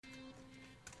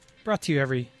brought to you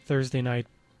every Thursday night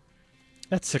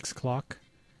at 6 o'clock.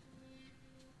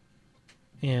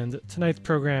 And tonight's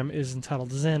program is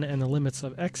entitled Zen and the Limits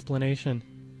of Explanation.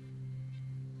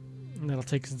 And that'll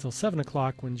take us until 7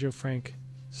 o'clock when Joe Frank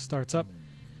starts up.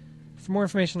 For more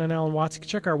information on Alan Watts, you can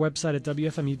check our website at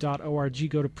wfmu.org.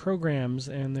 Go to programs,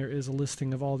 and there is a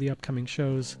listing of all the upcoming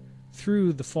shows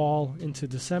through the fall into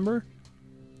December.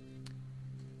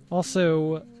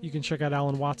 Also, you can check out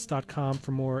alanwatts.com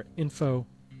for more info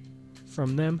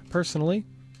from them personally.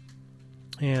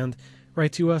 And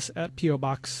write to us at P.O.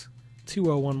 Box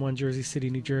 2011, Jersey City,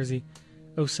 New Jersey,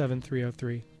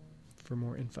 07303 for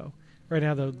more info. Right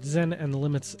now, though, Zen and the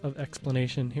Limits of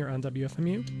Explanation here on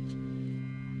WFMU.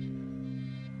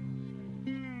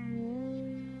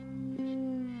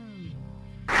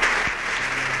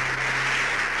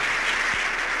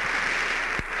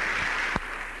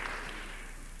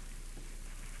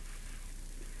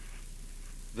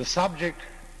 The subject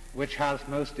which has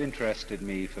most interested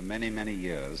me for many, many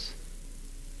years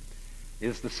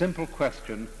is the simple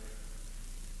question,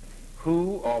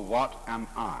 who or what am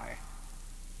I?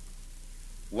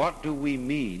 What do we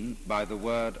mean by the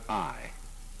word I?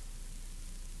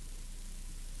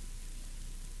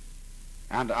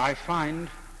 And I find,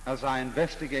 as I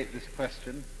investigate this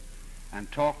question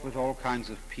and talk with all kinds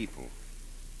of people,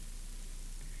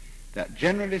 that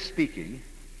generally speaking,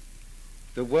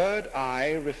 the word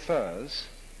I refers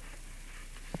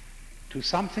to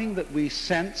something that we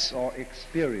sense or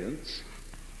experience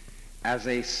as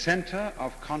a center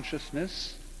of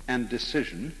consciousness and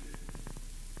decision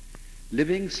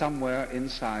living somewhere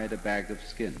inside a bag of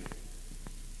skin.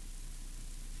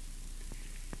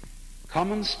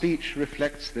 Common speech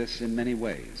reflects this in many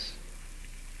ways.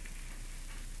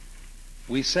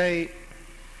 We say,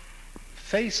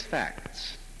 face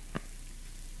facts.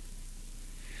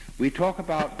 We talk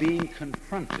about being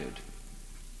confronted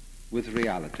with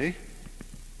reality,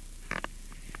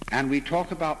 and we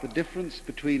talk about the difference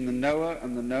between the knower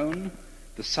and the known,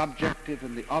 the subjective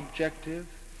and the objective,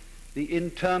 the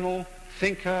internal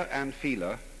thinker and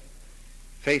feeler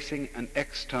facing an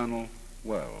external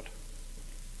world.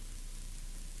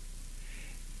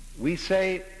 We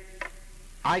say,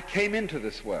 I came into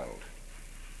this world.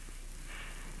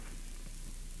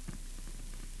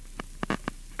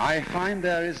 I find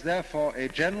there is therefore a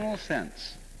general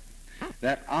sense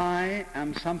that I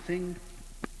am something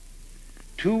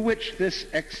to which this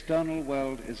external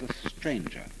world is a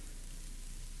stranger.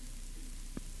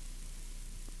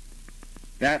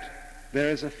 That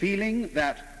there is a feeling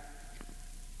that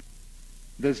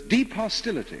there's deep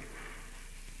hostility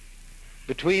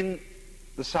between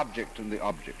the subject and the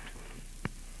object.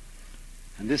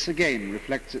 And this again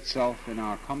reflects itself in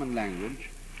our common language,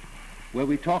 where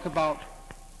we talk about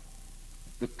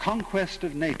the conquest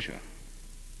of nature,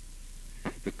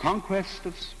 the conquest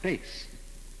of space,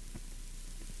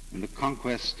 and the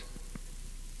conquest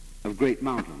of great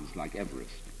mountains like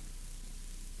Everest.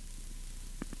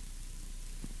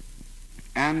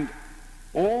 And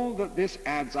all that this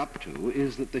adds up to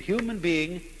is that the human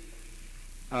being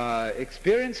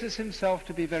experiences himself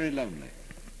to be very lonely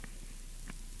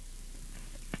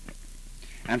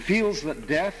and feels that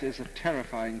death is a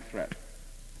terrifying threat,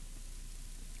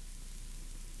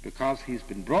 because he's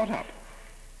been brought up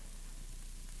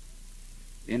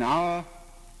in our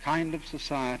kind of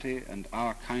society and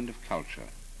our kind of culture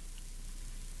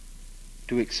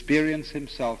to experience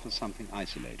himself as something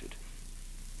isolated.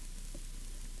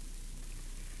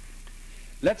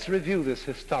 Let's review this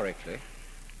historically,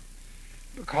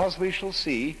 because we shall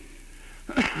see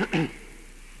that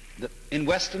in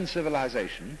Western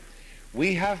civilization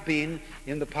we have been,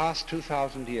 in the past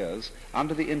 2,000 years,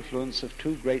 under the influence of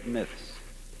two great myths.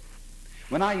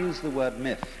 When I use the word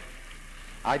myth,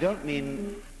 I don't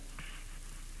mean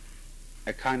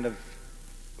a kind of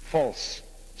false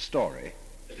story.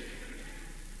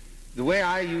 The way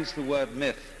I use the word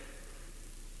myth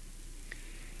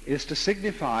is to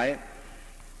signify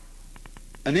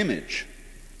an image,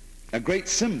 a great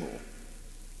symbol.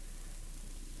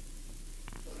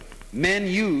 Men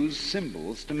use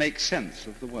symbols to make sense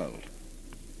of the world.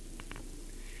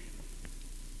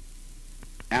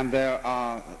 And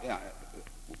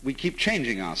we keep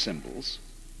changing our symbols,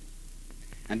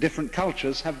 and different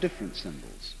cultures have different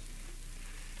symbols.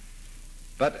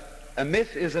 But a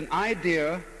myth is an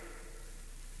idea,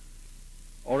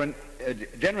 or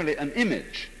generally an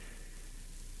image,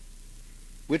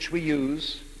 which we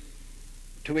use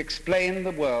to explain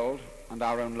the world and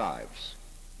our own lives.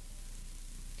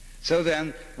 So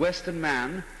then, Western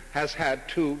man has had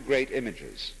two great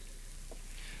images.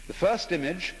 The first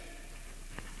image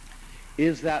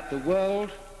is that the world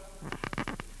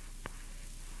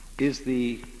is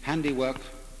the handiwork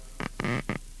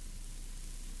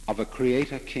of a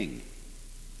creator king,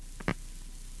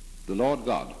 the Lord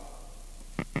God.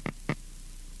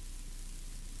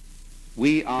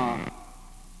 We are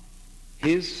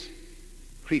his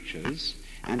creatures,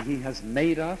 and he has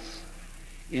made us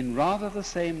in rather the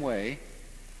same way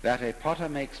that a potter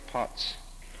makes pots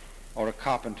or a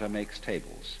carpenter makes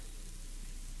tables.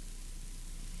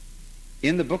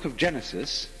 In the book of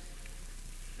Genesis,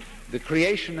 the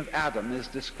creation of Adam is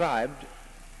described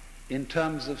in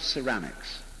terms of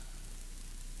ceramics,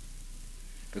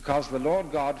 because the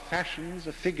Lord God fashions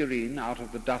a figurine out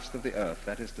of the dust of the earth,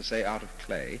 that is to say, out of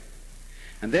clay,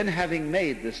 and then having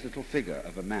made this little figure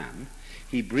of a man,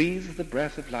 he breathes the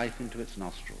breath of life into its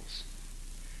nostrils,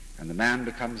 and the man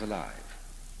becomes alive.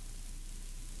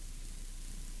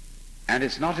 And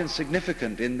it's not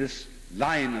insignificant in this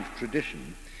line of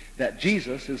tradition that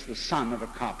Jesus is the son of a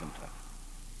carpenter,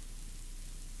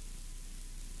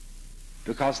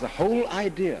 because the whole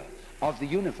idea of the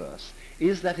universe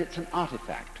is that it's an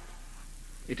artifact.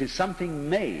 It is something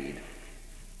made.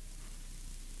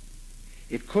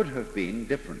 It could have been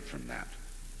different from that.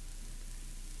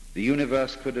 The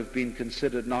universe could have been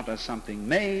considered not as something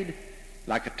made,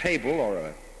 like a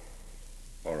table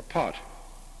or a pot,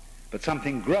 but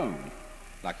something grown,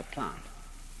 like a plant.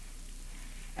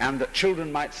 And that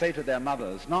children might say to their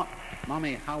mothers, not,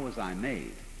 "Mommy, how was I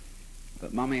made?"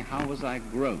 but, "Mommy, how was I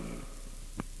grown?"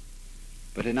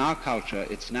 But in our culture,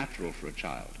 it's natural for a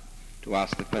child to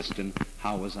ask the question,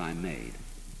 "How was I made?"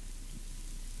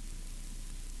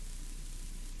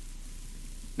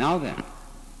 Now then,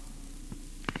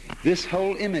 this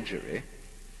whole imagery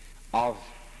of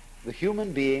the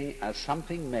human being as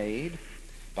something made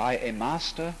by a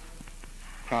master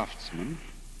craftsman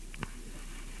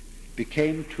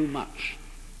became too much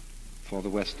for the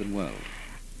Western world,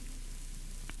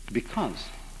 because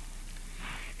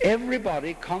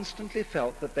everybody constantly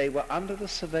felt that they were under the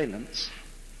surveillance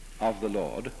of the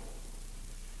Lord,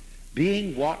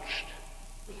 being watched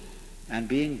and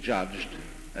being judged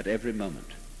at every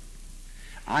moment.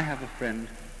 I have a friend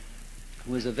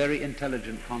who is a very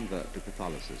intelligent convert to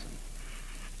Catholicism,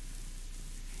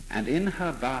 and in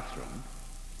her bathroom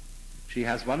she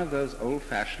has one of those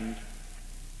old-fashioned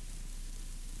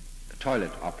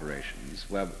toilet operations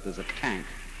where there's a tank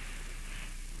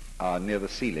near the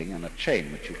ceiling and a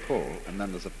chain which you pull, and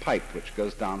then there's a pipe which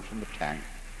goes down from the tank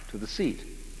to the seat.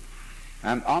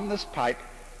 And on this pipe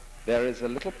there is a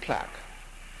little plaque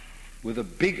with a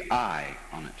big eye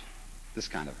on it, this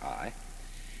kind of eye,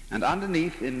 and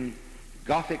underneath in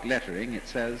Gothic lettering it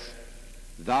says,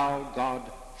 "Thou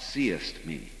God seest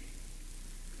me."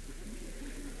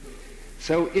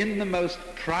 So in the most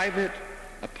private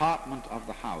apartment of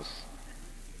the house,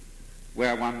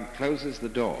 where one closes the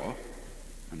door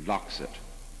and locks it,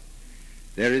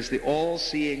 there is the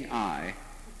all-seeing eye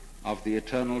of the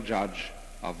eternal judge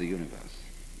of the universe.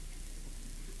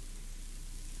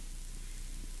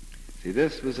 See,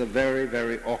 this was a very,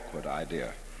 very awkward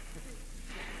idea.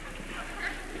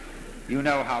 You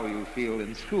know how you feel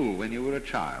in school when you were a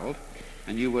child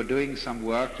and you were doing some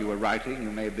work, you were writing,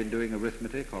 you may have been doing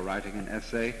arithmetic or writing an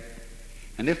essay,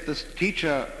 and if the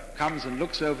teacher comes and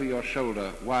looks over your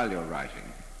shoulder while you're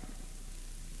writing,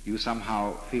 you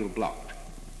somehow feel blocked.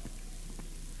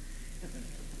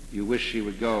 You wish she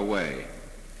would go away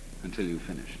until you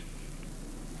finished.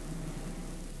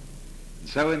 And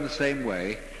so in the same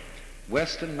way,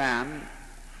 Western man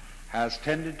has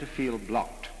tended to feel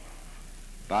blocked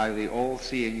by the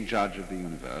all-seeing judge of the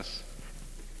universe,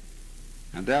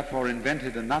 and therefore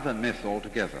invented another myth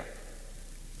altogether.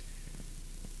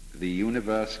 The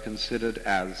universe considered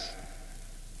as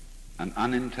an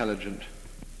unintelligent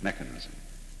mechanism.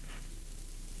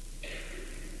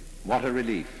 What a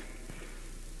relief.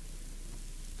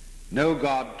 No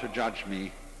God to judge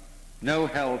me, no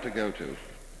hell to go to,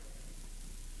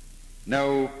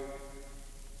 no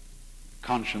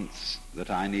conscience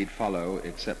that I need follow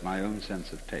except my own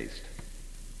sense of taste.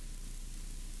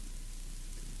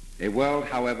 A world,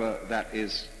 however, that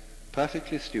is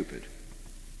perfectly stupid.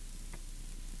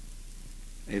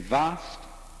 A vast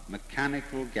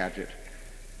mechanical gadget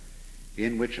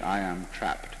in which I am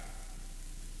trapped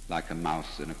like a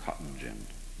mouse in a cotton gin.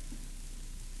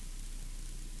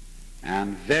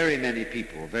 And very many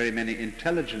people, very many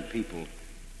intelligent people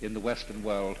in the Western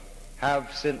world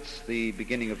have, since the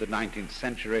beginning of the 19th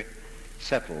century,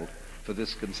 settled for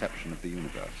this conception of the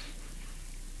universe.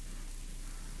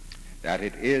 That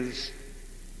it is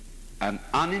an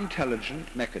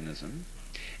unintelligent mechanism,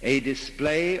 a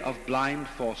display of blind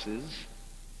forces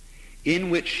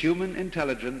in which human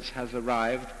intelligence has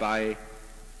arrived by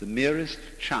the merest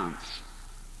chance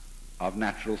of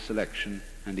natural selection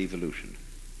and evolution,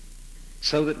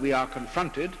 so that we are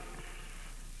confronted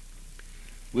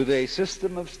with a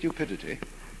system of stupidity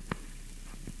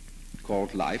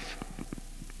called life,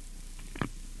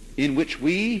 in which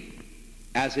we,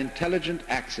 as intelligent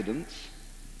accidents,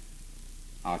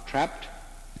 are trapped,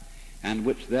 and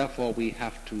which therefore we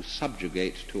have to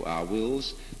subjugate to our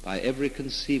wills by every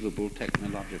conceivable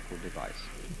technological device.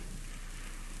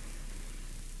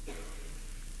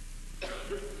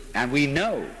 And we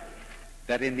know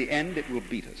that in the end it will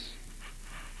beat us,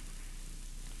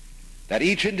 that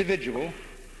each individual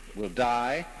will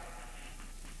die,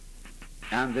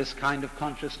 and this kind of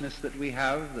consciousness that we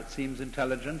have that seems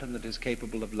intelligent and that is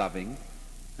capable of loving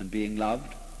and being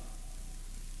loved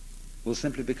will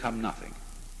simply become nothing.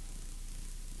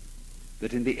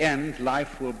 That in the end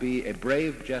life will be a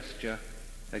brave gesture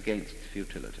against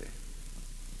futility.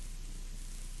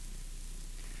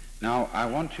 Now, I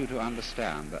want you to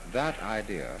understand that that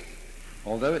idea,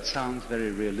 although it sounds very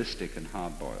realistic and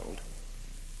hard-boiled,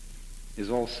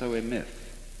 is also a myth.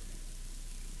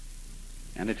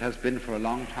 And it has been for a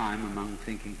long time among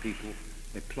thinking people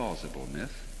a plausible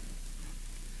myth,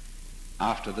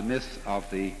 after the myth of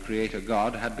the Creator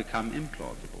God had become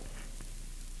implausible.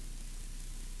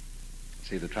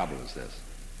 See, the trouble is this.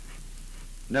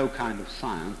 No kind of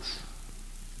science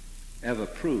ever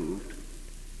proved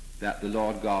that the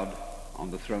Lord God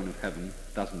on the throne of heaven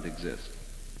doesn't exist.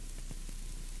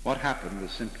 What happened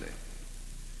was simply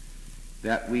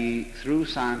that we, through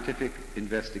scientific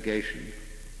investigation,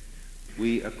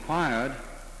 we acquired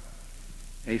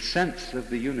a sense of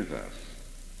the universe,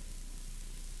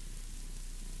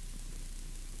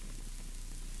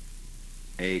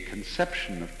 a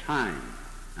conception of time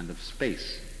and of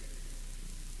space,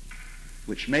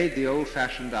 which made the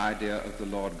old-fashioned idea of the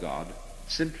Lord God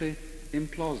simply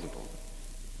implausible.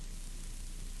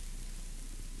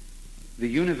 The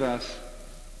universe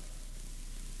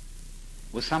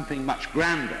was something much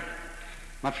grander,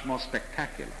 much more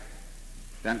spectacular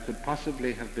than could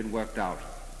possibly have been worked out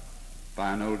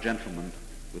by an old gentleman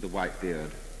with a white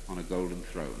beard on a golden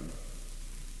throne,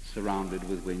 surrounded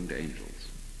with winged angels.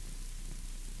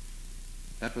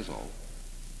 That was all.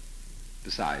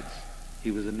 Besides,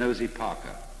 he was a nosy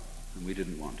Parker, and we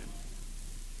didn't want him.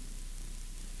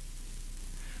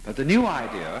 But the new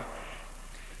idea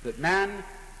that man,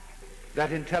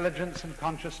 that intelligence and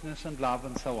consciousness and love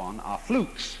and so on are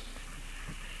flukes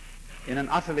in an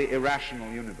utterly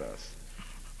irrational universe,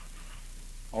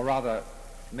 or rather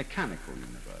mechanical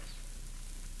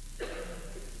universe,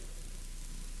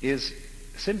 is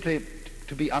simply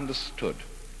to be understood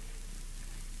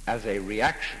as a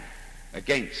reaction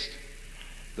against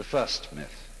the first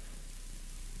myth.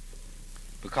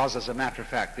 Because, as a matter of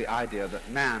fact, the idea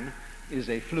that man is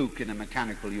a fluke in a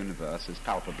mechanical universe is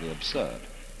palpably absurd.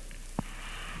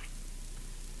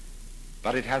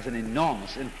 But it has an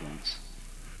enormous influence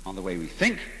on the way we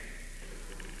think,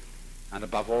 and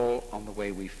above all, on the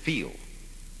way we feel.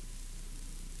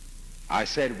 I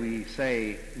said we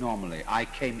say normally, I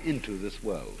came into this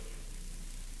world.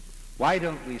 Why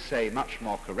don't we say much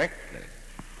more correctly,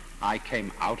 I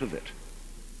came out of it?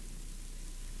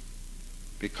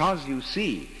 Because, you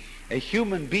see, a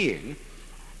human being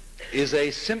is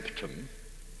a symptom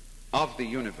of the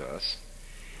universe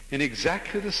in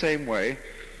exactly the same way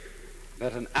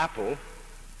that an apple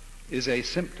is a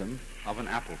symptom of an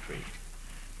apple tree.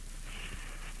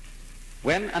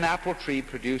 When an apple tree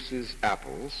produces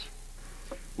apples,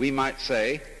 we might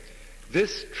say,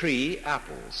 this tree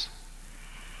apples,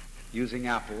 using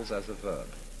apples as a verb.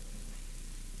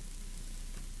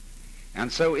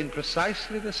 And so in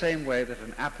precisely the same way that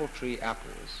an apple tree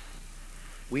apples,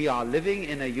 we are living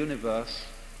in a universe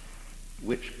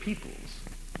which peoples.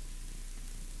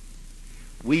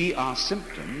 We are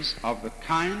symptoms of the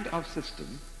kind of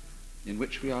system in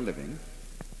which we are living,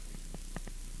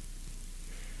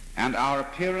 and our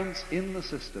appearance in the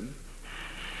system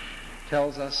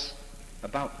tells us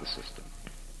about the system.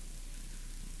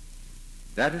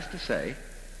 That is to say,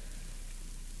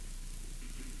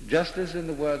 just as in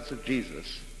the words of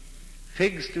Jesus,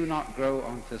 figs do not grow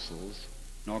on thistles,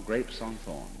 nor grapes on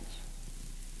thorns,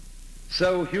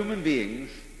 so human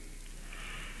beings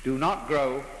do not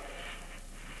grow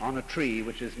on a tree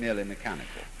which is merely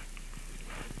mechanical,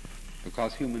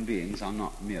 because human beings are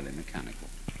not merely mechanical.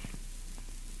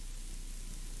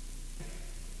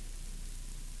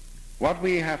 What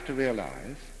we have to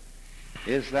realize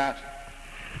is that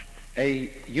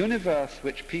a universe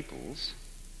which peoples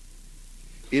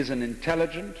is an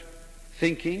intelligent,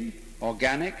 thinking,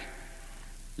 organic,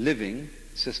 living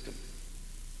system.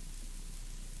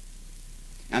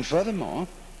 And furthermore,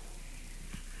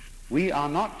 We are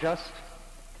not just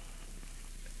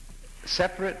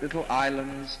separate little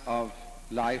islands of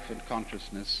life and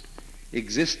consciousness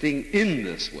existing in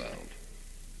this world,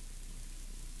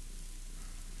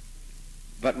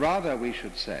 but rather we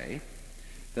should say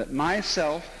that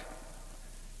myself,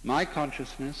 my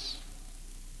consciousness,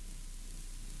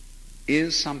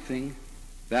 is something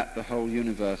that the whole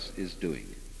universe is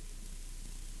doing.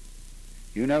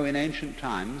 You know, in ancient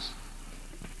times,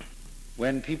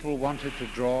 when people wanted to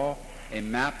draw a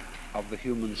map of the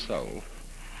human soul,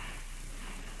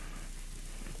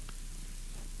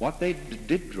 what they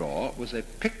did draw was a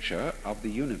picture of the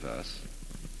universe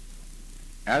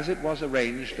as it was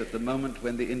arranged at the moment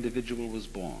when the individual was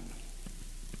born.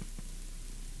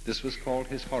 This was called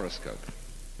his horoscope.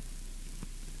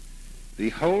 The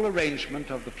whole arrangement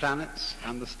of the planets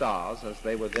and the stars as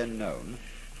they were then known,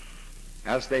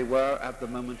 as they were at the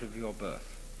moment of your birth.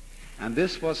 And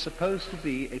this was supposed to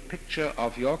be a picture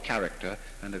of your character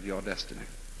and of your destiny.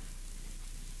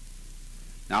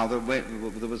 Now, there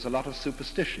was a lot of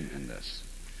superstition in this,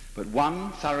 but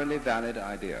one thoroughly valid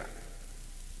idea,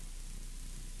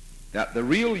 that the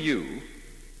real you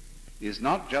is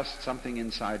not just something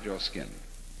inside your skin.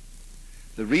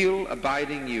 The real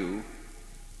abiding you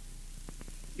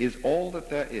is all that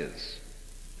there is.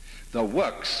 The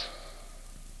works,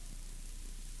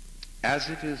 as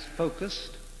it is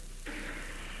focused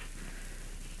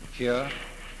here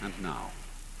and now,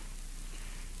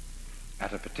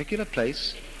 at a particular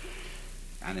place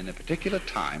and in a particular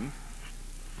time,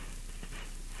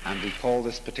 and we call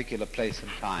this particular place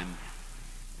and time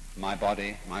my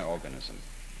body, my organism.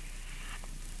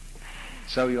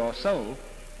 So your soul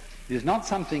is not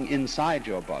something inside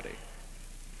your body.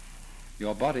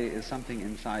 Your body is something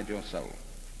inside your soul,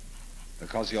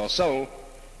 because your soul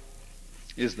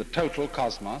is the total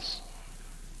cosmos,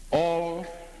 all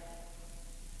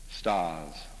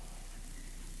stars,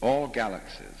 all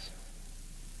galaxies,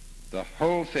 the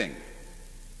whole thing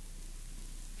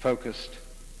focused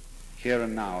here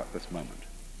and now at this moment.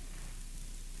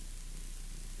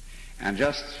 And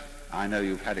just, I know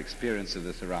you've had experience of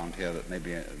this around here, that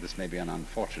this may be an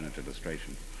unfortunate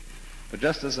illustration, but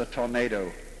just as a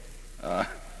tornado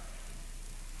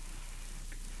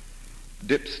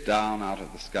dips down out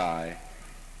of the sky,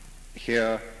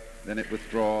 here, then it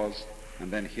withdraws,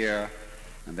 and then here,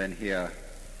 and then here,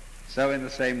 so in the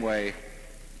same way,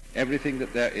 everything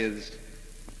that there is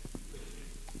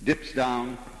dips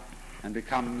down and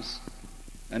becomes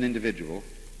an individual,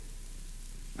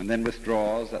 and then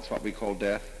withdraws. That's what we call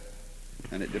death,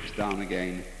 and it dips down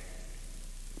again,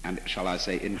 and shall I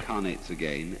say incarnates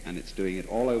again, and it's doing it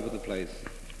all over the place,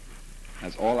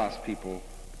 as all us people,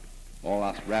 all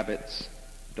us rabbits,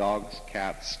 dogs,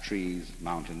 cats, trees,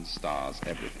 mountains, stars,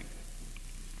 everything.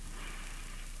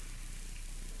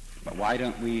 But why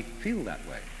don't we feel that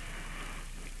way?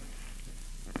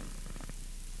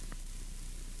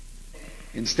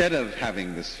 Instead of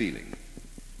having this feeling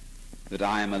that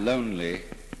I am a lonely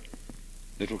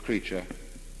little creature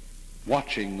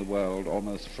watching the world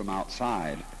almost from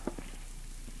outside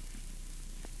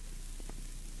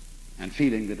and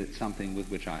feeling that it's something with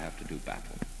which I have to do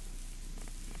battle.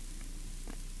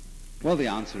 Well, the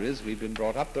answer is we've been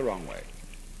brought up the wrong way.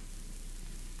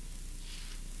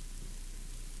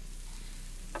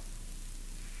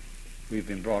 We've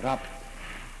been brought up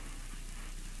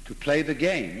to play the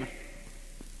game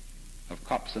of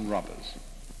cops and robbers,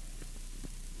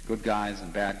 good guys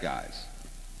and bad guys.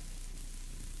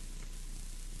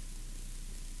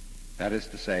 That is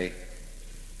to say,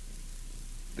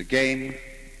 the game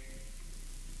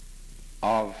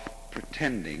of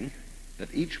pretending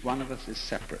that each one of us is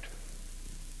separate.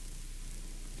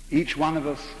 Each one of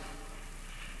us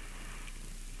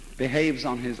behaves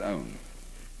on his own.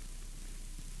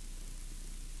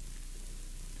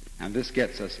 And this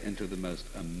gets us into the most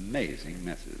amazing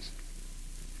messes.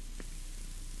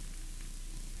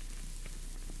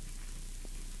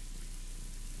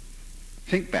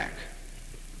 Think back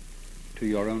to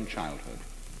your own childhood.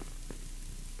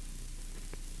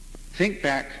 Think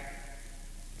back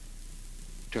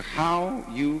to how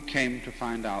you came to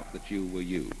find out that you were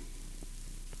you,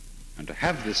 and to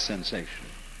have this sensation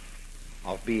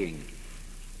of being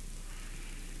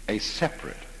a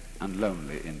separate and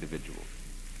lonely individual.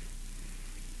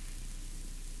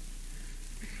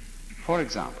 For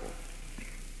example,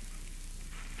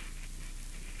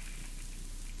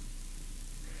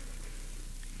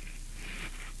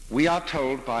 we are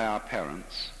told by our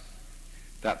parents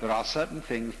that there are certain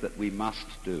things that we must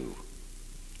do.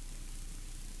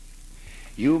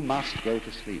 You must go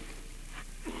to sleep.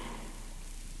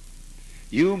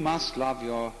 You must love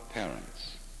your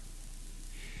parents.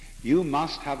 You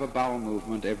must have a bowel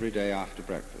movement every day after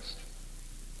breakfast.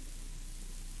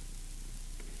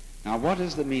 Now, what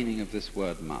is the meaning of this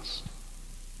word must?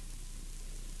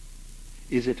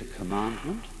 Is it a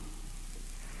commandment?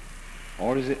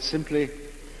 Or is it simply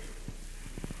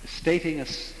stating a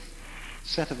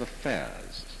set of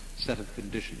affairs, set of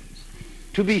conditions?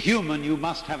 To be human, you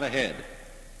must have a head.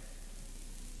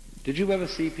 Did you ever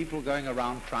see people going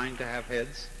around trying to have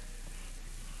heads?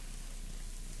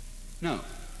 No.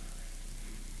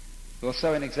 Well,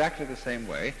 so in exactly the same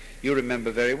way, you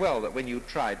remember very well that when you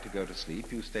tried to go to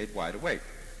sleep, you stayed wide awake.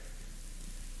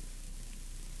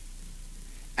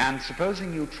 And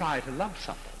supposing you try to love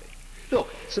somebody. Look,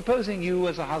 supposing you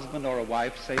as a husband or a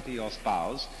wife say to your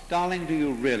spouse, "Darling, do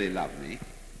you really love me?"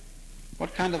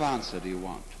 What kind of answer do you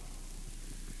want?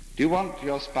 Do you want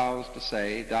your spouse to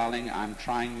say, "Darling, I'm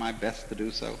trying my best to do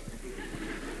so"?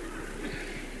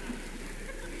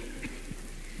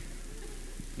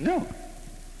 No.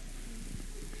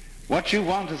 What you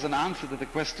want is an answer to the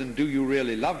question, "Do you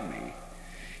really love me?"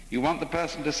 You want the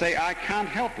person to say, "I can't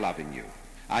help loving you.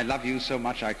 I love you so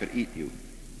much I could eat you."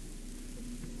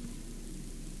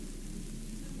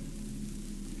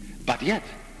 But yet,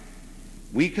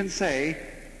 we can say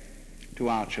to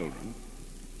our children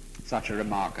such a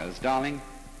remark as, "Darling,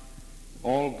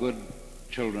 all good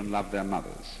children love their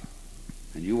mothers,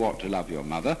 and you ought to love your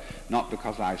mother, not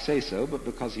because I say so, but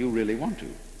because you really want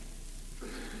to."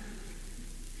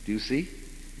 Do you see?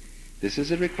 This is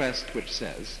a request which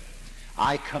says,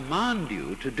 "I command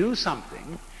you to do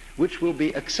something which will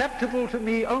be acceptable to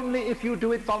me only if you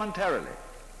do it voluntarily."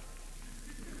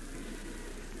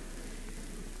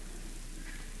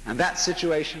 And that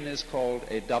situation is called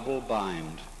a double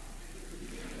bind.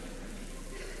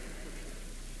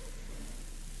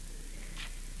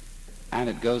 And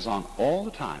it goes on all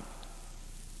the time.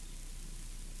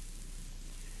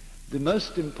 The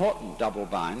most important double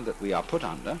bind that we are put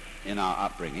under in our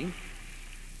upbringing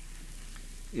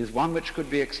is one which could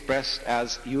be expressed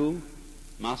as, "You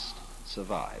must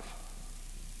survive."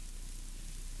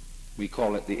 We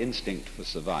call it the instinct for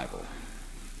survival.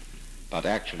 But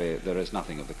actually there is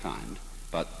nothing of the kind.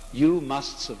 But "you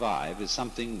must survive" is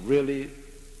something really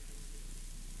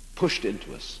pushed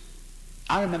into us.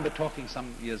 I remember talking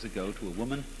some years ago to a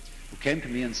woman who came to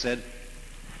me and said,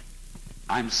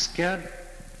 "I'm scared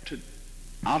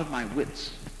out of my wits.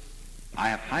 I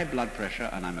have high blood pressure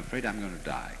and I'm afraid I'm going to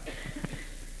die.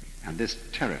 And this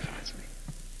terrifies me."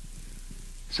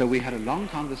 So we had a long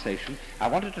conversation. I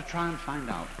wanted to try and find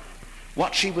out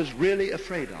what she was really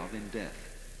afraid of in death.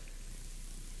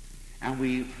 And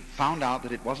we found out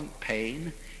that it wasn't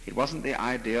pain, it wasn't the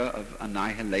idea of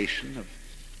annihilation, of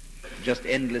just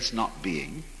endless not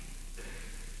being.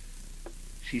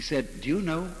 She said, "Do you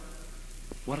know,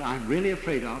 what I'm really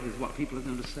afraid of is what people are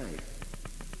going to say.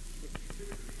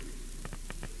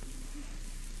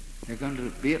 They're going to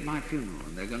be at my funeral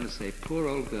and they're going to say, 'Poor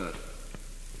old Gert,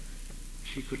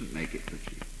 she couldn't make it, could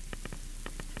she?'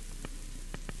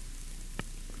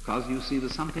 Because you see,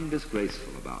 there's something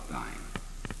disgraceful about dying.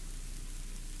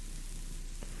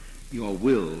 Your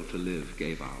will to live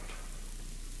gave out.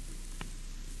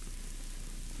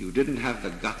 You didn't have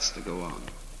the guts to go on.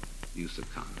 You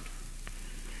succumbed.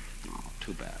 Oh,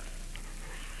 too bad."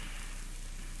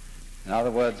 In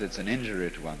other words, it's an injury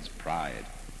to one's pride,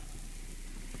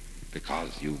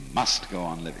 because you must go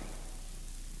on living.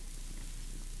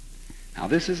 Now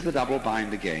this is the double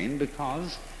bind again,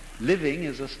 because living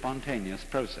is a spontaneous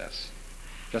process.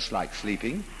 Just like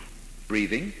sleeping,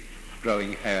 breathing,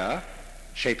 growing hair,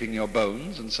 shaping your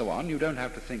bones, and so on. You don't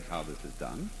have to think how this is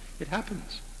done. It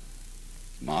happens.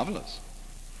 Marvelous.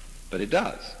 But it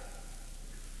does.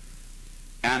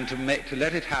 And to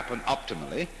let it happen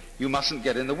optimally, you mustn't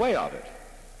get in the way of it.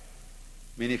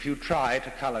 I mean, if you try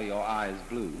to color your eyes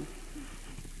blue,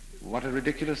 what a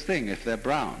ridiculous thing if they're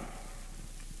brown.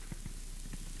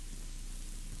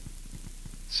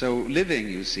 So living,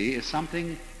 you see, is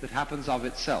something that happens of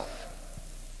itself.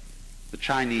 The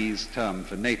Chinese term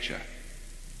for nature,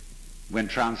 when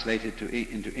translated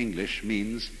into English,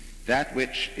 means that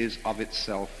which is of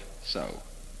itself so,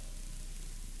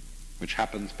 which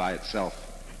happens by itself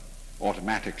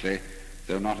automatically,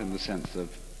 though not in the sense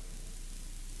of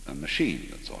a machine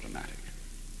that's automatic.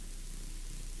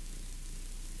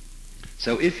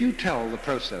 So if you tell the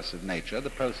process of nature, the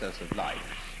process of life,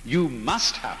 "You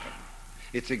must happen,"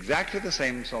 it's exactly the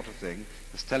same sort of thing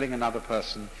as telling another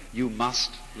person, "You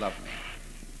must love me."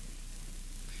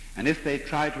 And if they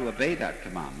try to obey that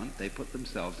commandment, they put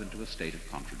themselves into a state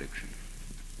of contradiction.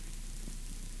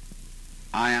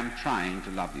 "I am trying to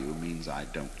love you" means I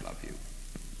don't love you.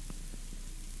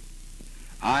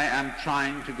 "I am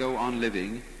trying to go on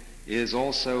living" is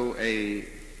also an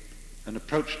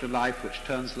approach to life which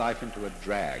turns life into a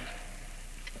drag.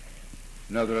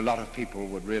 You know, there are a lot of people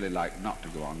who would really like not to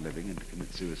go on living and to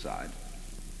commit suicide,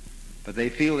 but they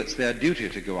feel it's their duty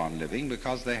to go on living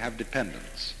because they have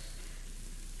dependents.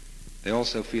 They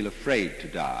also feel afraid to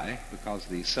die because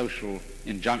the social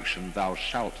injunction, thou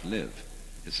shalt live,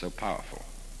 is so powerful.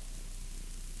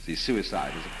 See,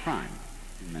 suicide is a crime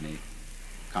in many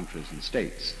countries and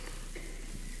states.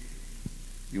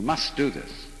 You must do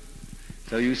this.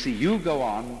 So you see, you go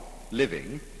on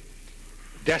living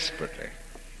desperately.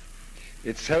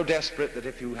 It's so desperate that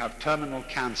if you have terminal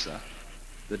cancer,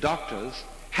 the doctors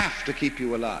have to keep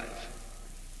you alive.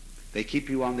 They keep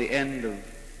you on the end of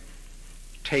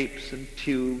tapes and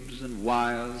tubes and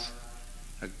wires,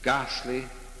 a ghastly,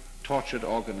 tortured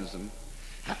organism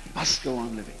that must go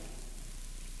on living.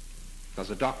 Because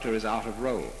a doctor is out of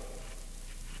role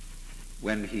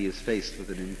when he is faced with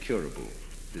an incurable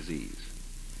disease.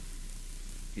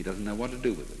 He doesn't know what to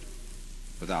do with it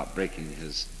without breaking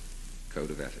his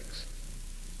code of ethics.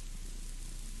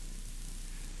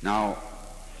 Now,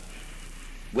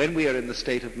 when we are in the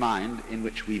state of mind in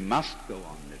which we must go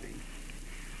on living,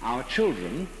 our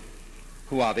children,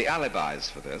 who are the alibis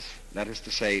for this, that is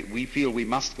to say, we feel we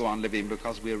must go on living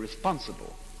because we are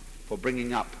responsible for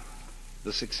bringing up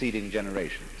the succeeding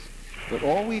generations. But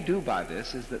all we do by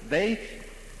this is that they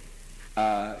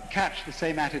catch the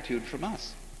same attitude from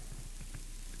us.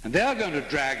 And they're going to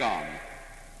drag on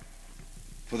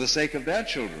for the sake of their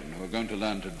children, who are going to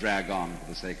learn to drag on for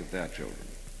the sake of their children.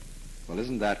 Well,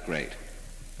 isn't that great?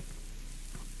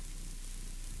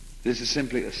 This is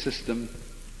simply a system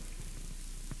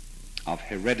of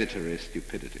hereditary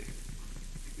stupidity.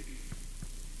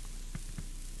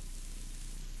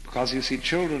 Because you see,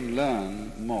 children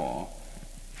learn more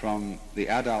from the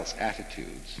adults'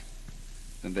 attitudes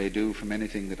than they do from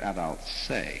anything that adults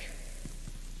say.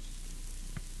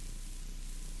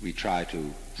 We try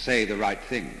to say the right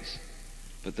things,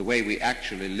 but the way we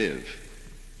actually live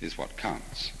is what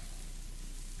counts.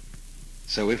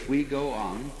 So if we go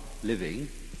on living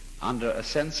under a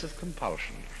sense of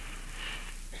compulsion,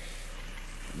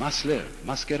 must live,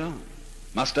 must get on,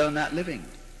 must earn that living,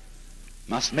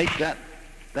 must make that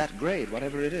grade,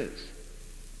 whatever it is,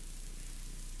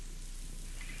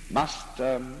 must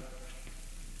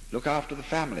look after the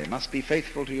family, must be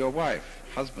faithful to your wife,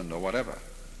 husband, or whatever.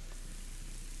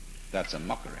 That's a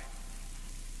mockery,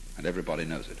 and everybody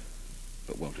knows it,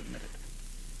 but won't admit it.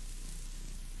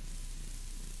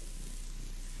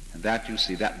 And that, you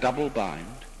see, that double bind,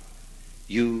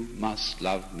 you must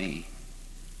love me,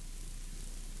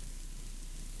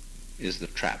 is the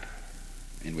trap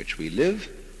in which we live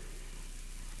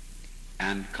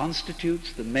and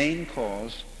constitutes the main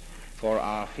cause for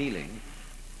our feeling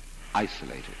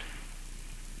isolated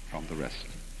from the rest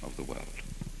of the world.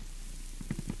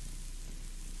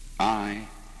 I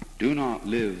do not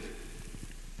live,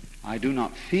 I do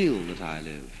not feel that I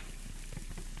live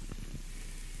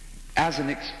as an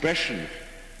expression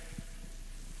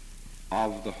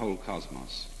of the whole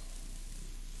cosmos,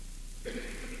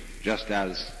 just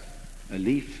as a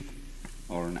leaf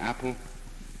or an apple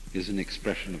is an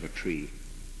expression of a tree.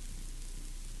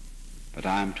 But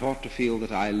I am taught to feel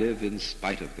that I live in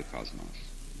spite of the cosmos,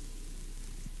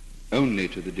 only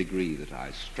to the degree that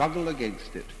I struggle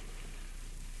against it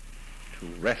to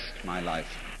wrest my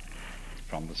life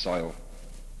from the soil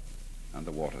and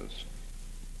the waters.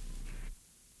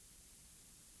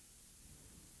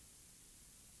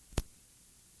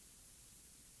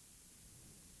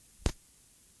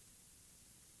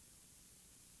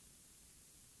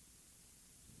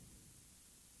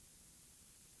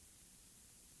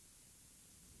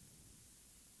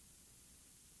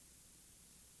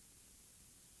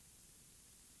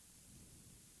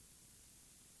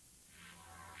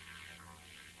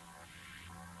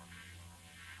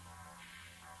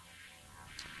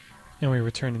 And we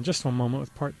return in just one moment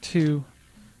with part 2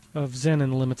 of Zen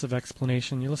and the Limits of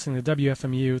Explanation. You're listening to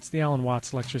WFMU. It's the Alan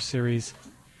Watts Lecture Series.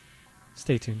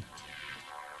 Stay tuned.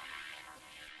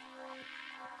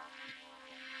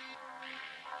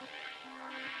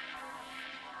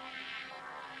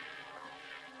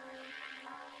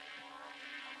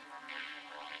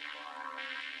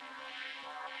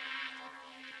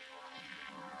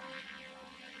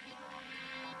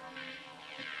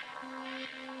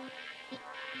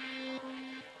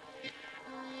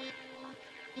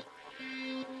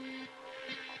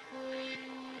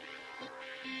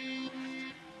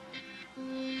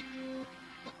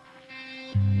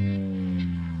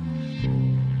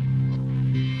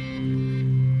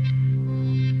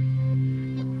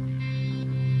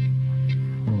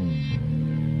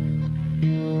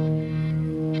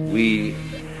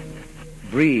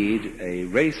 breed a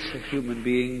race of human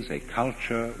beings, a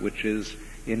culture which is,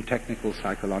 in technical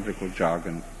psychological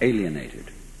jargon, alienated,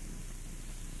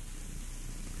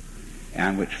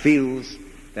 and which feels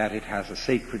that it has a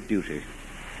sacred duty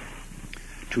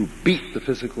to beat the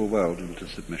physical world into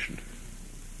submission.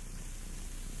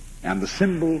 And the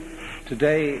symbol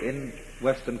today in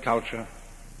Western culture,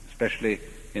 especially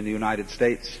in the United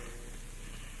States,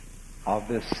 of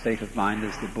this state of mind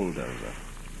is the bulldozer.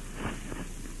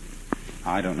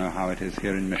 I don't know how it is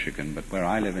here in Michigan, but where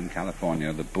I live in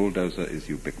California, the bulldozer is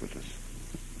ubiquitous.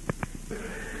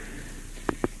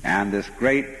 And this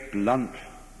great, blunt,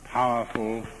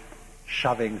 powerful,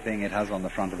 shoving thing it has on the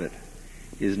front of it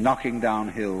is knocking down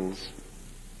hills,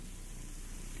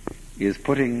 is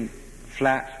putting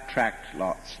flat tract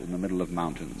lots in the middle of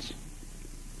mountains,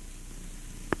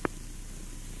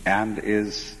 and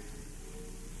is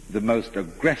the most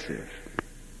aggressive,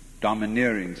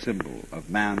 domineering symbol of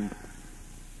man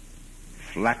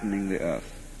flattening the earth.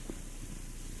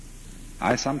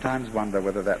 I sometimes wonder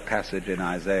whether that passage in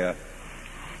Isaiah,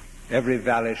 every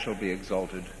valley shall be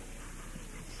exalted,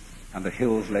 and the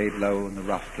hills laid low and the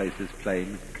rough places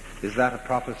plain, is that a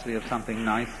prophecy of something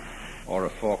nice or a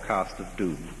forecast of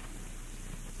doom?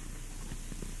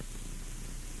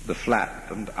 The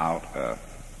flattened out earth.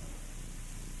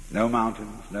 No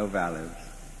mountains, no valleys.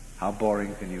 How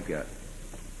boring can you get?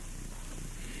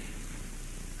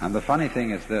 And the funny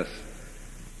thing is this,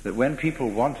 that when people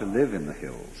want to live in the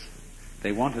hills,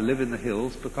 they want to live in the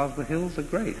hills because the hills are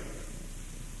great.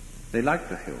 They like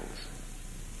the hills.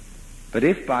 But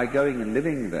if by going and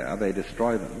living there they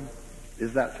destroy them,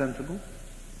 is that sensible?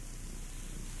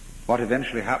 What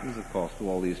eventually happens, of course, to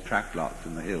all these tract lots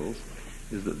in the hills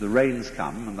is that the rains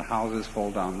come and the houses fall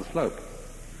down the slope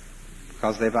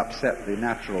because they've upset the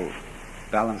natural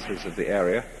balances of the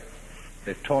area.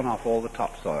 They've torn off all the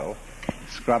topsoil,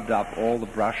 scrubbed up all the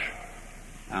brush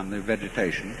and the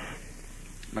vegetation,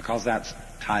 because that's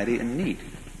tidy and neat,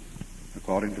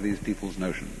 according to these people's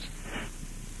notions.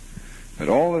 But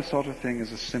all this sort of thing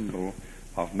is a symbol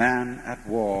of man at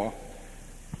war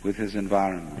with his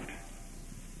environment,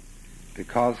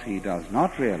 because he does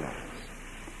not realize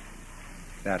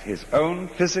that his own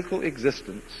physical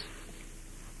existence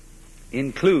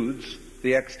includes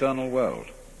the external world.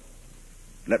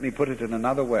 Let me put it in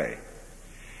another way.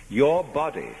 Your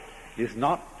body is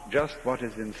not just what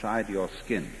is inside your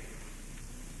skin.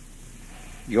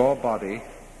 Your body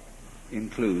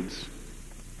includes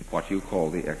what you call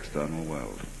the external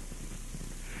world.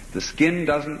 The skin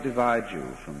doesn't divide you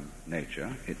from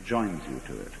nature, it joins you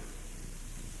to it.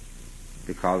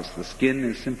 Because the skin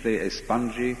is simply a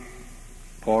spongy,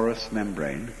 porous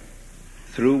membrane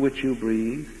through which you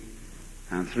breathe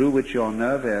and through which your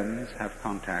nerve ends have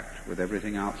contact with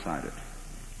everything outside it.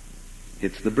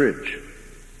 It's the bridge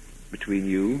between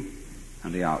you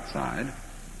and the outside,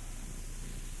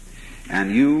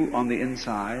 and you on the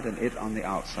inside and it on the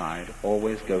outside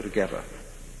always go together.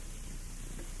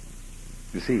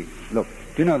 You see, look,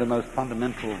 do you know the most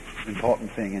fundamental,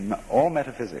 important thing in all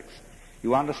metaphysics?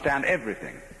 You understand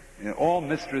everything, all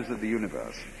mysteries of the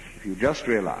universe, if you just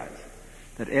realize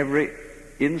that every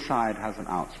inside has an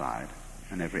outside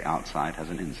and every outside has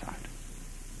an inside.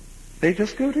 They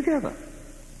just go together,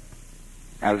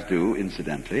 as do,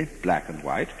 incidentally, black and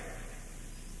white,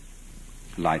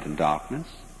 light and darkness,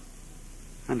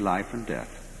 and life and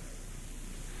death.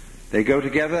 They go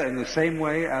together in the same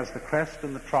way as the crest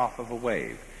and the trough of a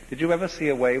wave. Did you ever see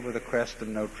a wave with a crest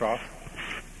and no trough?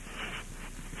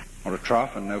 Or a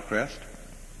trough and no crest?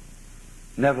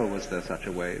 Never was there such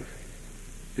a wave.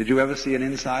 Did you ever see an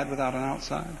inside without an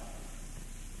outside?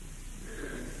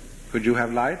 Could you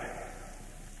have light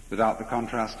without the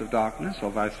contrast of darkness, or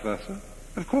vice versa?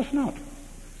 Of course not.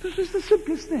 This is the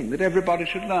simplest thing that everybody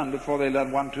should learn before they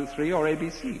learn 1, 2, 3 or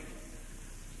ABC.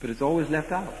 But it's always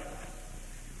left out.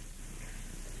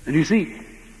 And you see,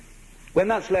 when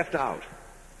that's left out,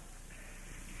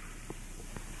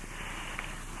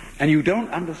 and you don't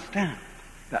understand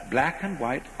that black and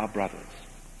white are brothers,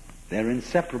 they're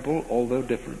inseparable although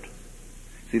different.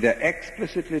 See, they're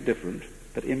explicitly different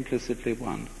but implicitly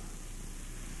one.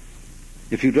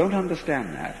 If you don't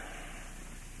understand that,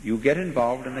 you get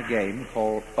involved in a game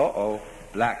called,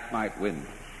 black might win.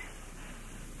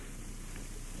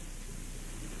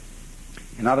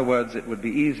 In other words, it would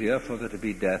be easier for there to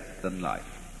be death than life.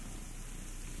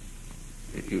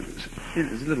 It's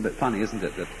a little bit funny, isn't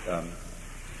it, that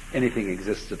anything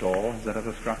exists at all. Has that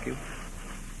ever struck you?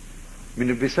 I mean,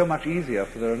 it would be so much easier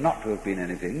for there not to have been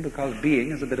anything, because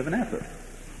being is a bit of an effort.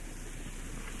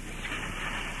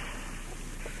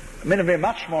 I mean, it would be a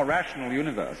much more rational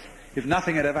universe if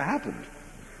nothing had ever happened.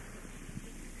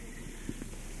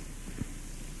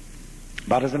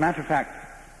 But as a matter of fact,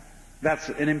 that's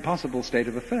an impossible state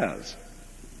of affairs.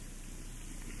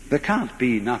 There can't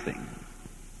be nothing.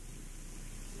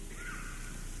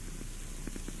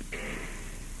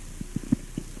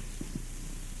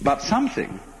 But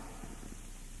something,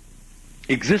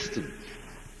 existence,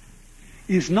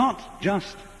 is not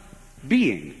just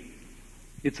being.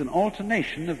 It's an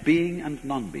alternation of being and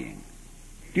non-being.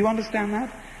 Do you understand that?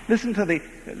 Listen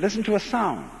to a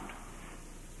sound.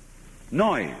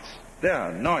 Noise.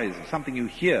 There, noise is something you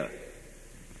hear.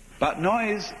 But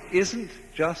noise isn't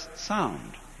just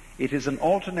sound. It is an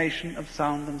alternation of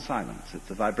sound and silence.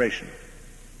 It's a vibration.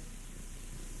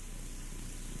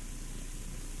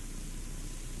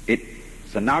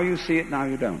 So now you see it, now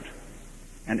you don't.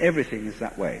 And everything is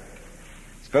that way.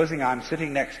 Supposing I'm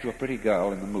sitting next to a pretty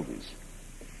girl in the movies,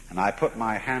 and I put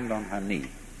my hand on her knee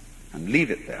and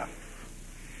leave it there.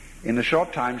 In a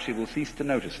short time she will cease to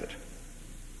notice it,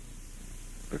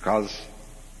 because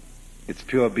it's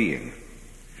pure being.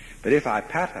 But if I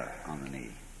pat her on the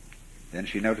knee, then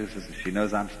she notices, she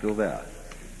knows I'm still there,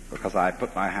 because I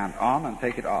put my hand on and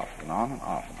take it off, and on and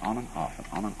off, and on and off, and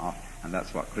on and off, and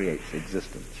that's what creates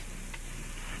existence.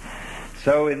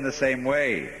 So in the same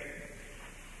way,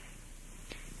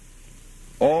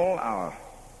 all our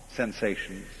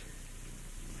sensations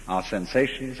are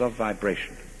sensations of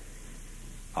vibration,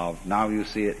 of now you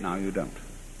see it, now you don't.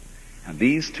 And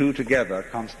these two together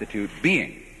constitute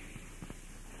being.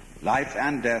 Life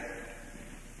and death,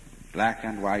 black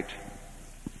and white,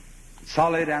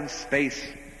 solid and space,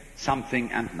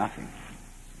 something and nothing.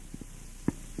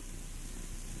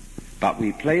 But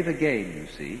we play the game, you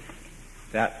see,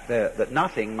 that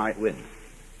nothing might win.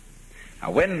 Now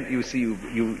when you see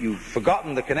you've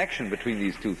forgotten the connection between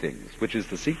these two things, which is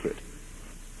the secret,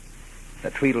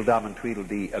 that Tweedledum and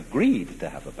Tweedledee agreed to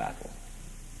have a battle.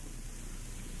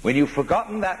 When you've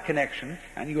forgotten that connection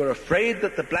and you are afraid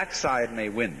that the black side may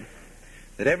win,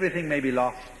 that everything may be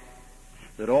lost,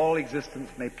 that all existence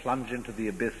may plunge into the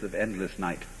abyss of endless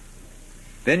night,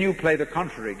 then you play the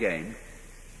contrary game,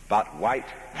 but white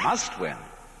must win.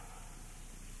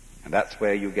 And that's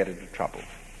where you get into trouble.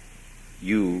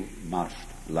 You must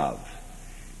love.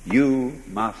 You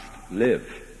must live.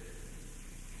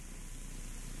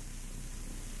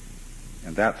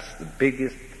 And that's the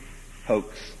biggest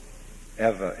hoax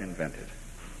ever invented.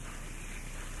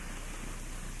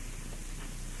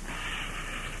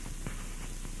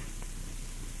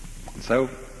 And so,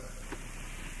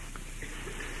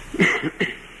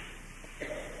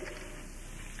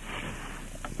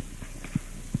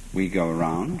 we go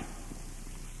around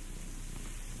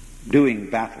doing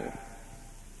battle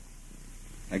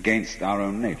against our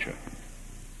own nature.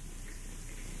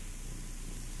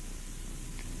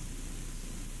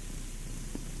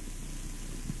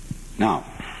 Now,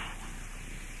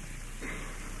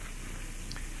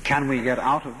 can we get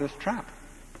out of this trap?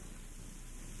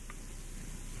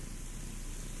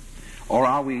 Or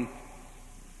are we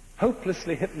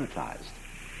hopelessly hypnotized?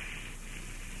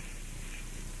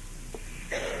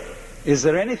 Is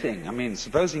there anything,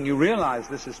 supposing you realize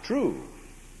this is true,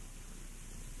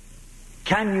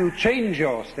 can you change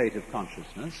your state of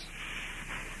consciousness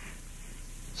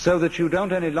so that you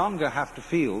don't any longer have to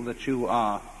feel that you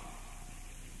are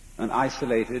an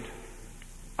isolated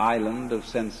island of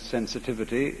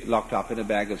sensitivity locked up in a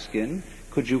bag of skin?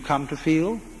 Could you come to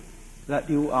feel that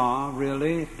you are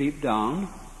really, deep down,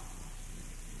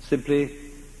 simply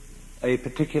a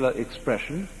particular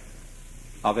expression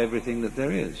of everything that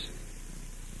there is?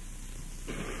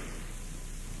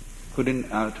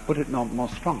 To put it more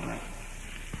strongly,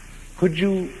 could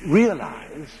you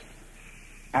realize,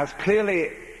 as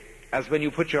clearly as when you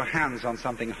put your hands on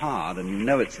something hard and you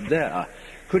know it's there,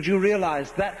 could you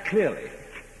realize that clearly,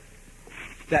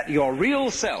 that your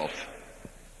real self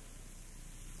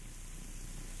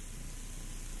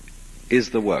is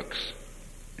the works,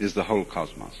 is the whole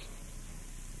cosmos?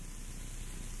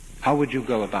 How would you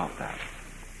go about that?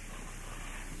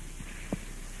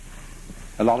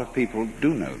 A lot of people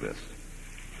do know this.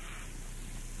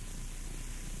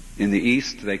 In the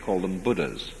East, they call them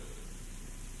Buddhas.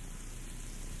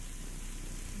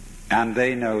 And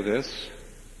they know this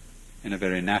in a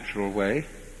very natural way.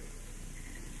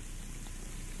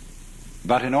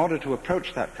 But in order to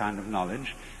approach that kind of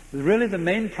knowledge, really the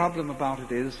main problem about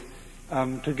it is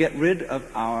to get rid of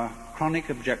our chronic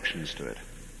objections to it.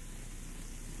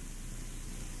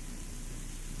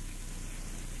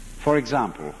 For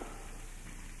example,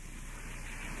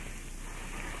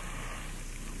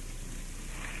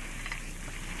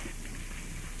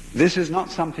 this is not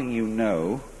something you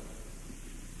know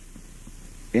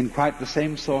in quite the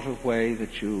same sort of way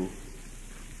that you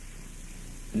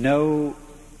know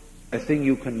a thing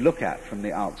you can look at from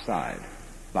the outside,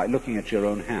 like looking at your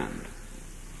own hand.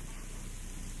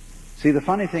 See, the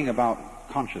funny thing about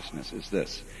consciousness is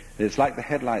this. It's like the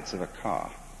headlights of a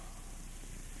car.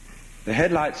 The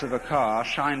headlights of a car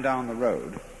shine down the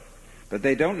road, but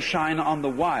they don't shine on the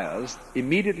wires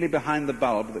immediately behind the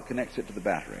bulb that connects it to the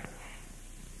battery.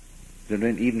 They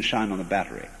don't even shine on the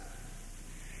battery.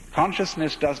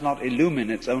 Consciousness does not illumine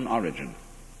its own origin.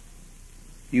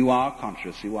 You are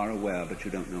conscious, you are aware, but you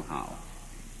don't know how.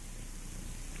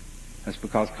 That's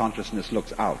because consciousness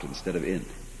looks out instead of in.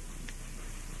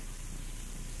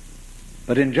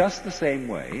 But in just the same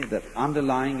way that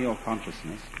underlying your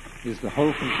consciousness is the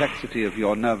whole complexity of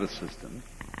your nervous system,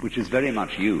 which is very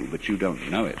much you, but you don't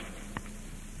know it.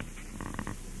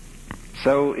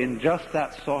 So in just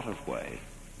that sort of way,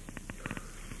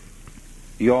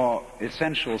 your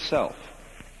essential self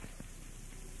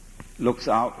looks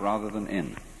out rather than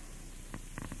in.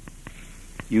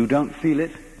 You don't feel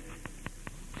it,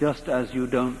 just as you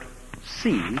don't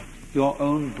see your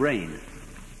own brain.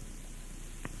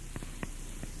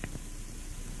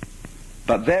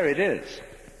 But there it is.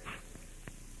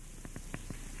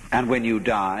 And when you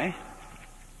die,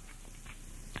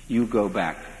 you go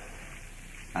back,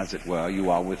 as it were,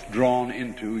 you are withdrawn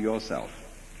into yourself.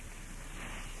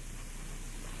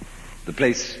 The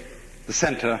place, the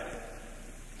center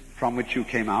from which you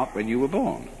came out when you were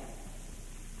born.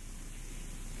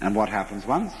 And what happens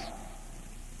once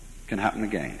can happen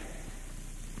again.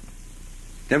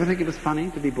 Do you ever think it was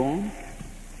funny to be born?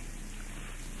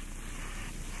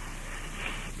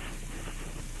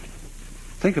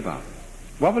 Think about it.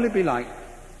 What will it be like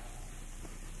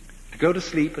to go to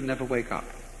sleep and never wake up?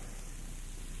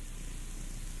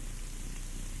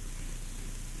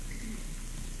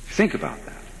 Think about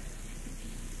that.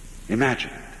 Imagine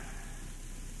it.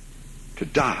 To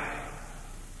die.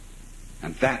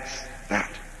 And that's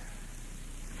that.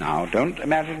 Now, don't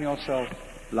imagine yourself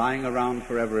lying around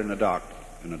forever in a dark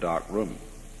room,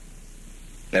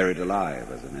 buried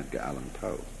alive, as in Edgar Allan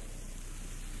Poe.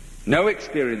 No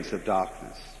experience of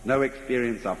darkness, no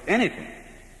experience of anything,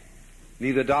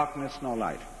 neither darkness nor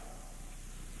light.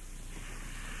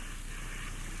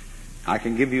 I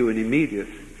can give you an immediate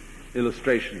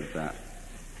illustration of that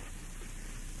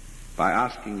by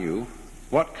asking you,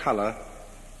 what color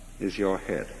is your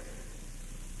head?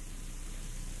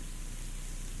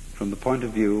 From the point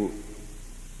of view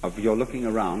of your looking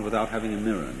around without having a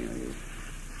mirror near you.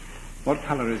 What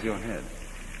color is your head?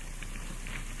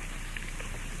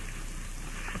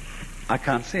 I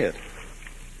can't see it.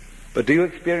 But do you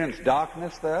experience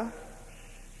darkness there?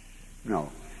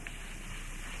 No.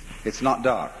 It's not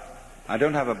dark. I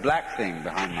don't have a black thing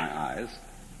behind my eyes.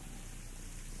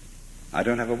 I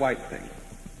don't have a white thing.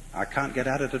 I can't get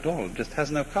at it at all. It just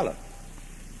has no color.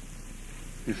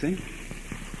 You see?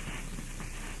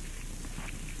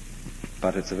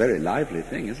 But it's a very lively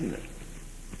thing, isn't it?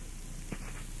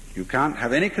 You can't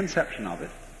have any conception of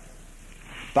it.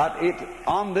 But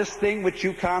on this thing which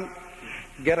you can't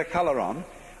get a color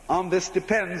on this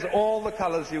depends all the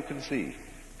colors you can see.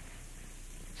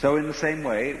 So in the same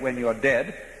way, when you're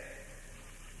dead,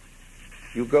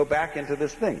 you go back into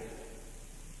this thing,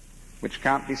 which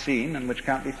can't be seen and which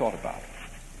can't be thought about.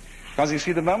 Because you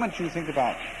see, the moment you think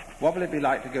about, what will it be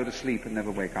like to go to sleep and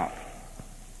never wake up,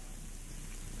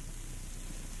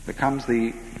 becomes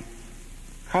the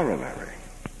corollary.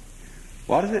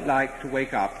 What is it like to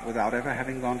wake up without ever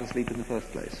having gone to sleep in the first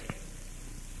place?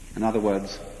 In other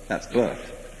words, that's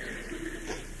birth.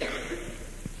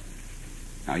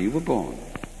 Now you were born.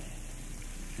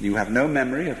 You have no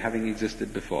memory of having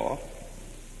existed before.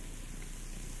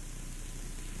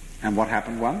 And what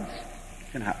happened once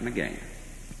can happen again.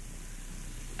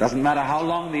 Doesn't matter how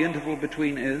long the interval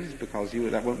between is, because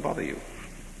that won't bother you.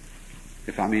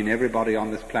 If everybody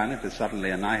on this planet is suddenly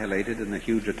annihilated in a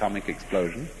huge atomic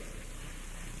explosion,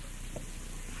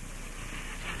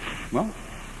 well,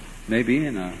 maybe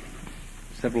in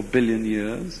several billion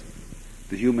years,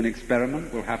 the human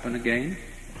experiment will happen again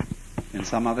in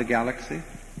some other galaxy,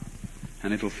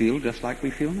 and it'll feel just like we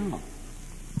feel now.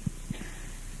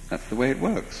 That's the way it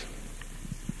works.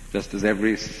 Just as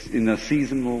in a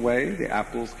seasonal way, the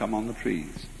apples come on the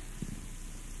trees.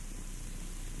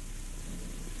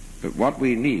 But what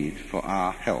we need for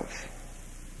our health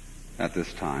at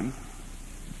this time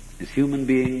is human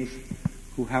beings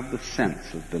who have the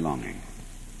sense of belonging,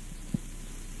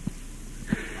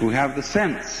 who have the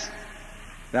sense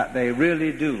that they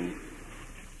really do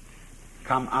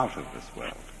come out of this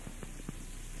world.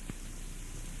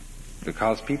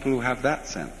 Because people who have that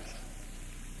sense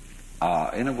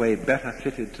are, in a way, better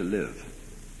fitted to live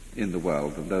in the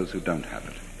world than those who don't have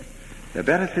it. They're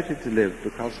better fitted to live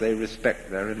because they respect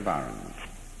their environment.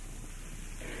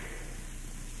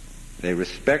 They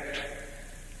respect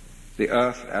the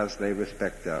earth as they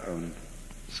respect their own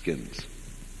skins.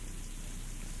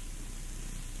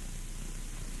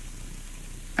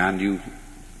 And you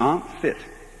aren't fit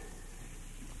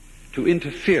to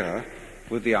interfere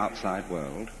with the outside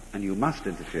world, and you must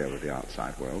interfere with the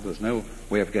outside world. There's no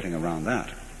way of getting around that.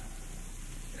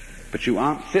 But you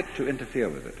aren't fit to interfere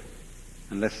with it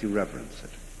unless you reverence it.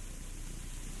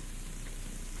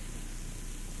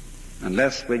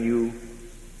 Unless when you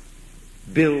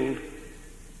build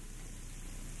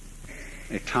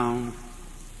a town,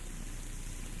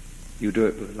 you do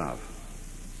it with love.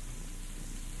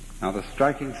 Now, the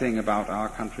striking thing about our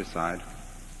countryside,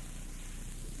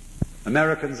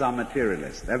 Americans are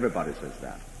materialists. Everybody says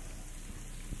that.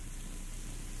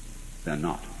 They're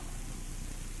not.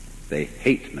 They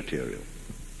hate material.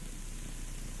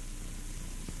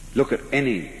 Look at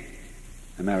any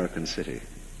American city,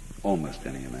 almost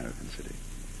any American city.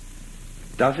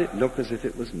 Does it look as if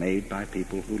it was made by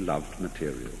people who loved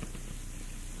material?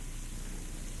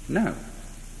 No.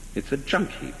 It's a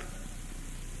junk heap.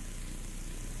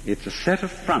 It's a set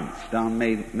of fronts down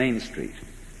Main Street,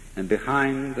 and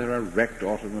behind there are wrecked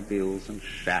automobiles and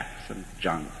shacks and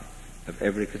junk of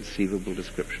every conceivable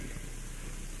description.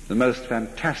 The most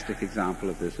fantastic example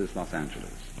of this is Los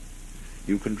Angeles.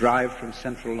 You can drive from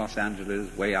central Los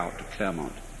Angeles way out to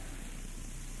Claremont,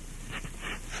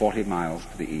 40 miles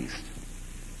to the east,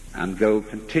 and go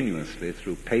continuously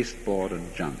through pasteboard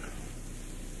and junk.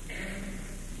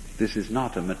 This is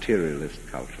not a materialist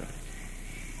culture.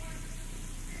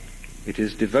 It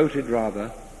is devoted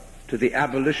rather to the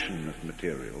abolition of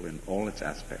material in all its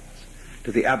aspects,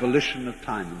 to the abolition of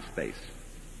time and space.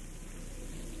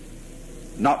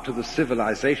 Not to the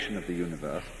civilization of the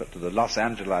universe, but to the Los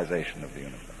Angelization of the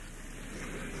universe.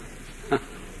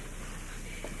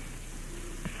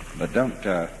 But don't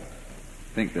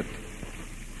think that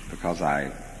because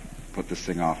I put this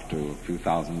thing off to a few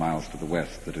thousand miles to the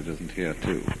west that it isn't here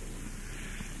too.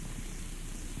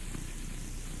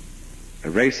 A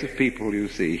race of people, you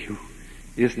see, who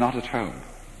is not at home,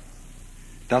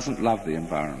 doesn't love the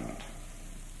environment,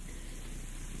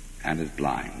 and is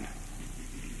blind.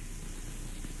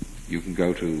 You can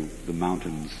go to the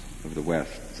mountains of the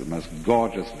west, the most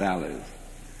gorgeous valleys,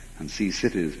 and see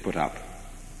cities put up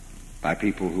by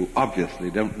people who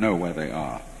obviously don't know where they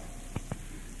are.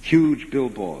 Huge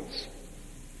billboards,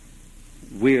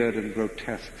 weird and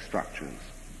grotesque structures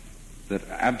that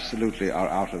absolutely are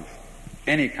out of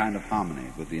any kind of harmony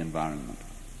with the environment.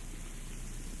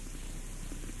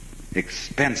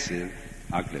 Expensive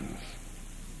ugliness.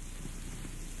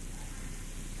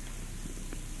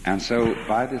 And so,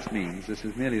 by this means, this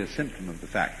is merely a symptom of the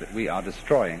fact that we are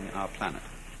destroying our planet.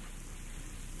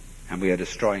 And we are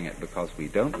destroying it because we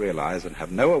don't realize and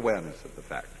have no awareness of the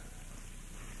fact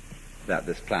that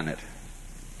this planet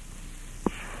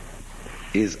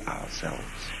is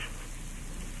ourselves.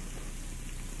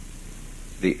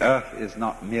 The earth is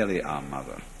not merely our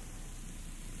mother.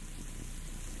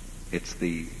 It's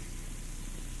the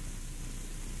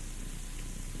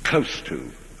close to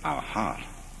our heart.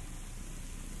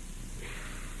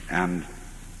 And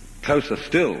closer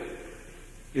still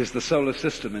is the solar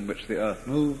system in which the earth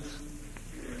moves.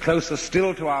 Closer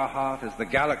still to our heart is the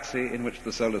galaxy in which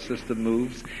the solar system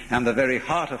moves. And the very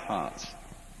heart of hearts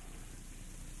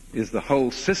is the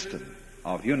whole system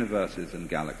of universes and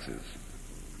galaxies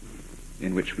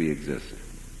in which we exist.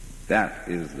 That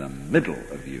is the middle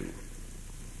of you,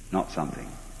 not something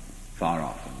far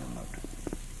off and remote.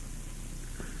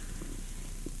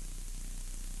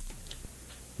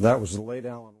 That was the late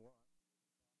Alan Watts.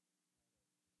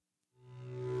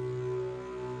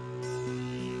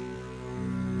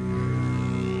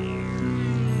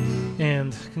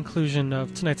 And conclusion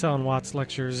of tonight's Alan Watts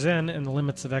lecture, Zen and the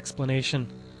Limits of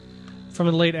Explanation, from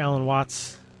the late Alan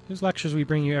Watts, whose lectures we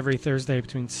bring you every Thursday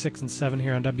between 6 and 7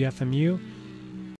 here on WFMU